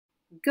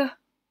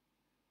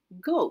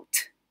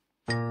Goat.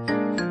 The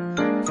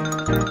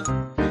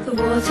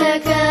water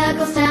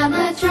gurgles down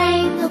the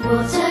drain. The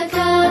water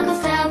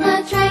gurgles down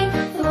the drain.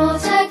 The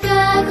water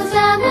gurgles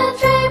down the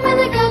drain with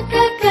a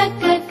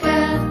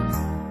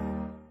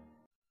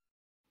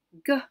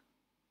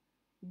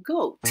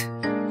Goat.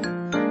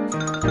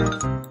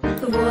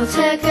 The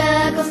water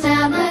gurgles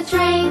down the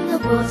drain. The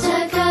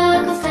water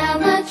gurgles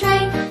down the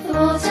drain. The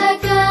water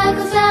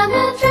gurgles down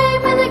the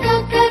drain with a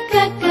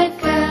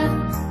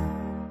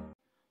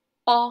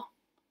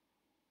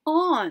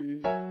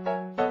On.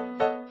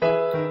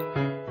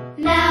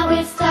 Now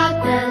it's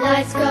dark, the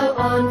lights go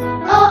on.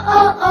 Oh,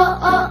 oh, oh,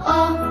 oh,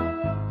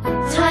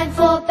 oh. Time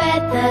for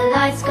bed, the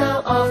lights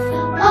go off.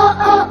 Oh,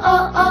 oh,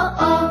 oh,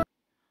 oh,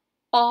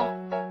 oh.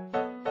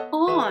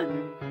 On.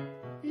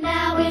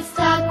 Now it's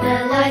dark,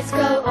 the lights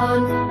go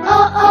on.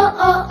 Oh, oh,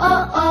 oh,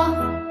 oh,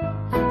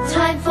 oh.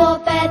 Time for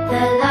bed,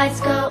 the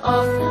lights go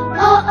off.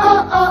 Oh,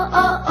 oh, oh,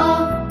 oh, oh.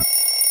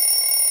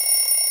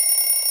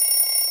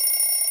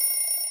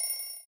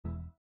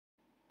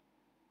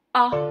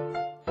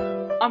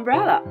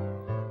 Umbrella.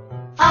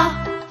 Up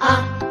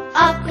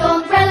go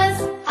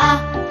umbrellas.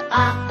 Up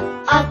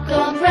go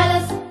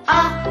umbrellas.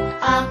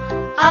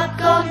 Up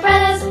go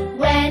umbrellas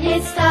when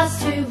it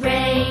starts to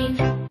rain.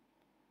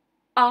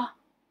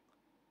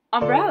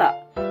 Umbrella.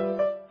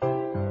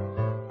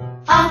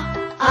 Up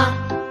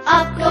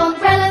go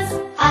umbrellas.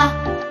 Up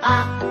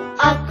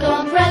go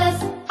umbrellas.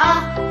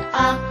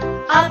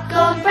 Up go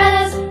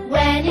umbrellas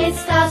when it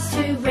starts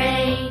to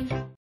rain.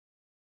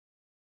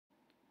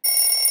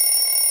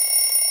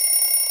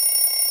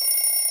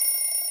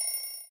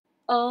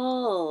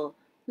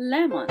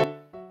 Lemon.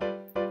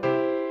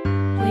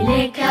 We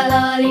lick our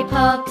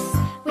lollipops.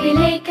 We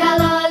lick our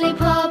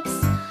lollipops.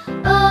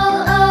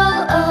 Oh,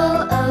 oh,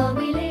 oh, oh.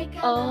 We lick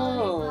our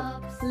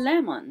lollipops.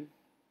 Lemon.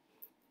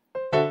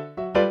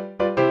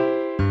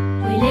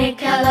 We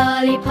lick our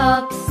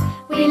lollipops.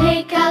 We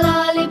lick our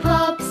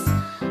lollipops.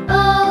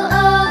 Oh,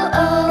 oh,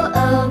 oh,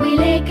 oh. We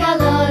lick our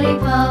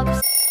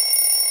lollipops.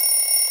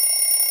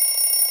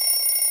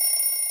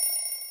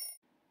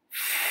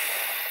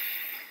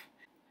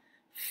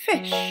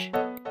 Fish.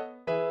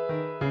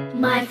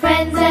 My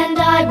friends and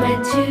I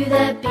went to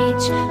the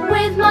beach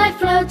with my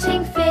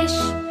floating fish.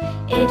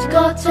 It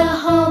got a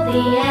hole,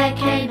 the air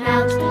came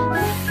out.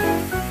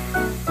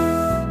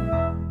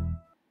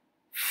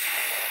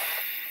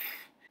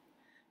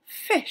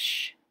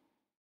 Fish.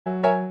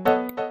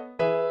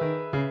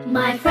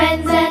 My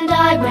friends and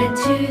I went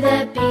to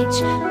the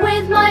beach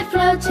with my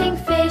floating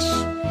fish.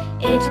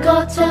 It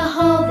got a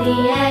hole,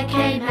 the air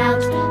came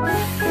out.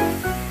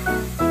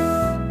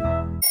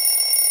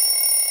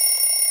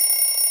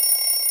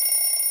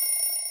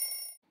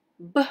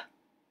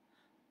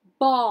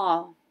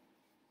 Ball.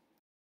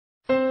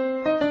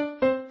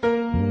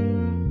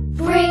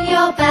 Bring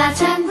your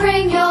bat and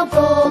bring your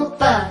ball.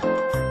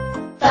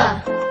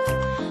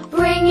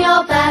 Bring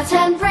your bat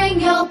and bring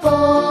your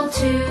ball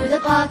to the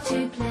park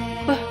to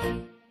play.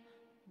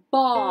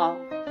 Ball.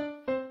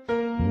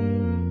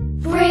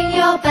 Bring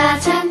your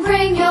bat and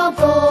bring your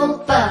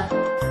ball.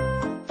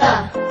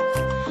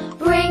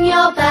 Bring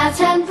your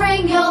bat and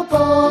bring your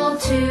ball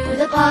to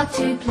the park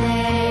to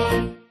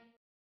play.